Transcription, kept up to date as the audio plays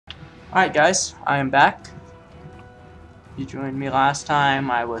Alright guys, I am back. You joined me last time.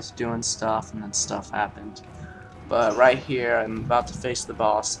 I was doing stuff and then stuff happened. But right here, I'm about to face the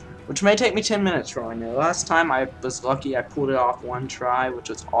boss, which may take me 10 minutes for all I know. Last time I was lucky I pulled it off one try, which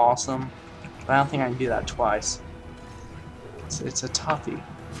was awesome. But I don't think I can do that twice. It's a toughie.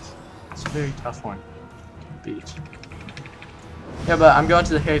 It's a very tough one to beat. Yeah, but I'm going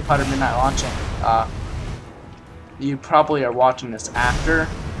to the Harry Potter Midnight Launching. You probably are watching this after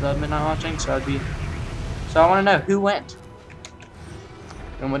the midnight launching, so I want to know who went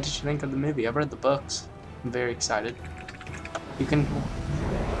and what did you think of the movie. I've read the books. I'm very excited. You can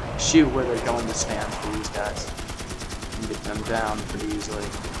shoot where they're going to stand for these guys and get them down pretty easily.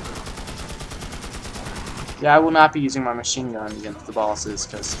 Yeah, I will not be using my machine gun against the bosses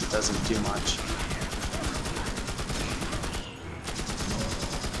because it doesn't do much.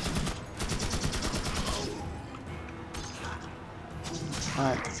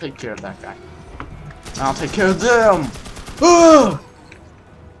 Alright, take care of that guy. I'll take care of them! Ah!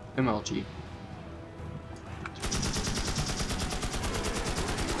 MLG.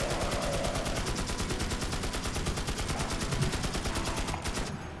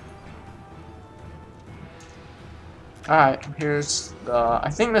 Alright, here's the... I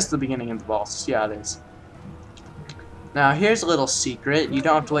think this is the beginning of the boss. Yeah, it is. Now, here's a little secret. You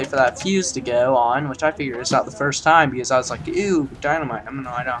don't have to wait for that fuse to go on, which I figured is not the first time because I was like, ew, dynamite. I'm gonna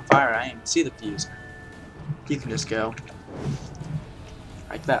light it on fire. I didn't even see the fuse. You can just go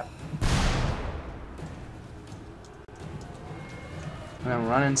like that. And then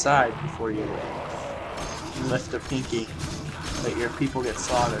run inside before you lift a pinky. Let your people get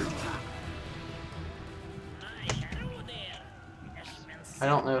slaughtered. I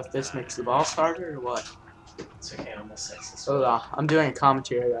don't know if this makes the boss harder or what. It's okay, I'm almost sexist. Oh, I'm doing a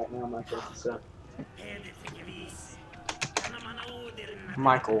commentary right now, Michael. So.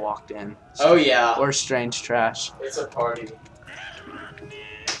 Michael walked in. Oh yeah. Or strange trash. It's a party.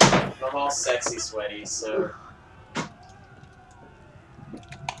 I'm all sexy sweaty, so. Oh,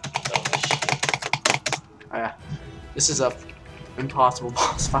 yeah. This is a impossible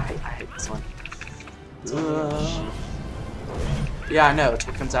boss fight. I hate this one. Yeah, I know. It's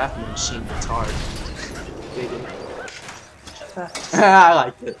what comes after the machine. It's hard. I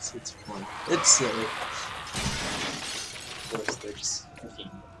like this. It's fun. It's silly.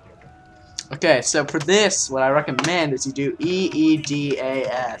 Okay, so for this, what I recommend is you do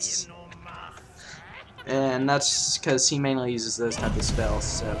EEDAS. And that's because he mainly uses those type of spells.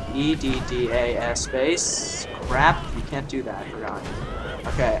 So EDDAS space. Crap, you can't do that, I forgot.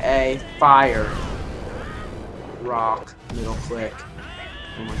 Okay, A, fire. Rock, middle click.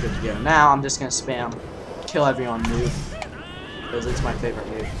 And we're good to go. Now I'm just gonna spam kill everyone move. Because it's my favorite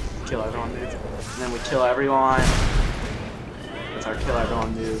move. Kill everyone move. And then we kill everyone. That's our kill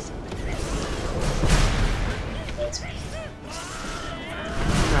everyone move.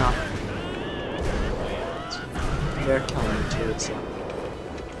 No. They're killing me too, so.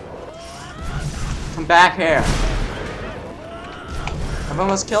 Come back here. I've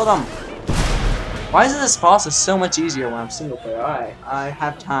almost killed him. Why is this boss is so much easier when I'm single player? Alright, I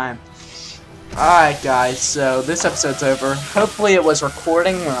have time. Alright guys, so this episode's over. Hopefully it was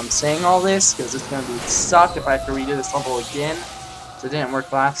recording when I'm saying all this, because it's gonna be suck if I have to redo this level again. So it didn't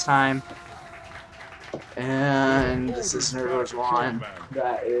work last time. And this is Nerdwars 1.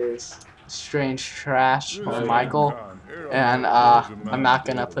 That is Strange Trash or Michael. And I'm not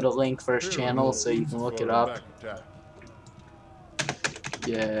gonna put a link for his channel so you can look it up.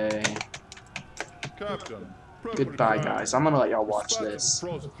 Yay. Goodbye guys, I'm gonna let y'all watch this.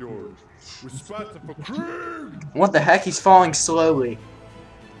 What the heck? He's falling slowly.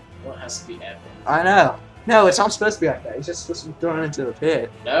 Well, it has to be epic. I know. No, it's not supposed to be like that. He's just supposed to be thrown into the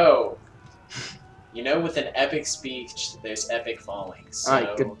pit. No. You know, with an epic speech, there's epic falling. So...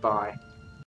 Alright, goodbye.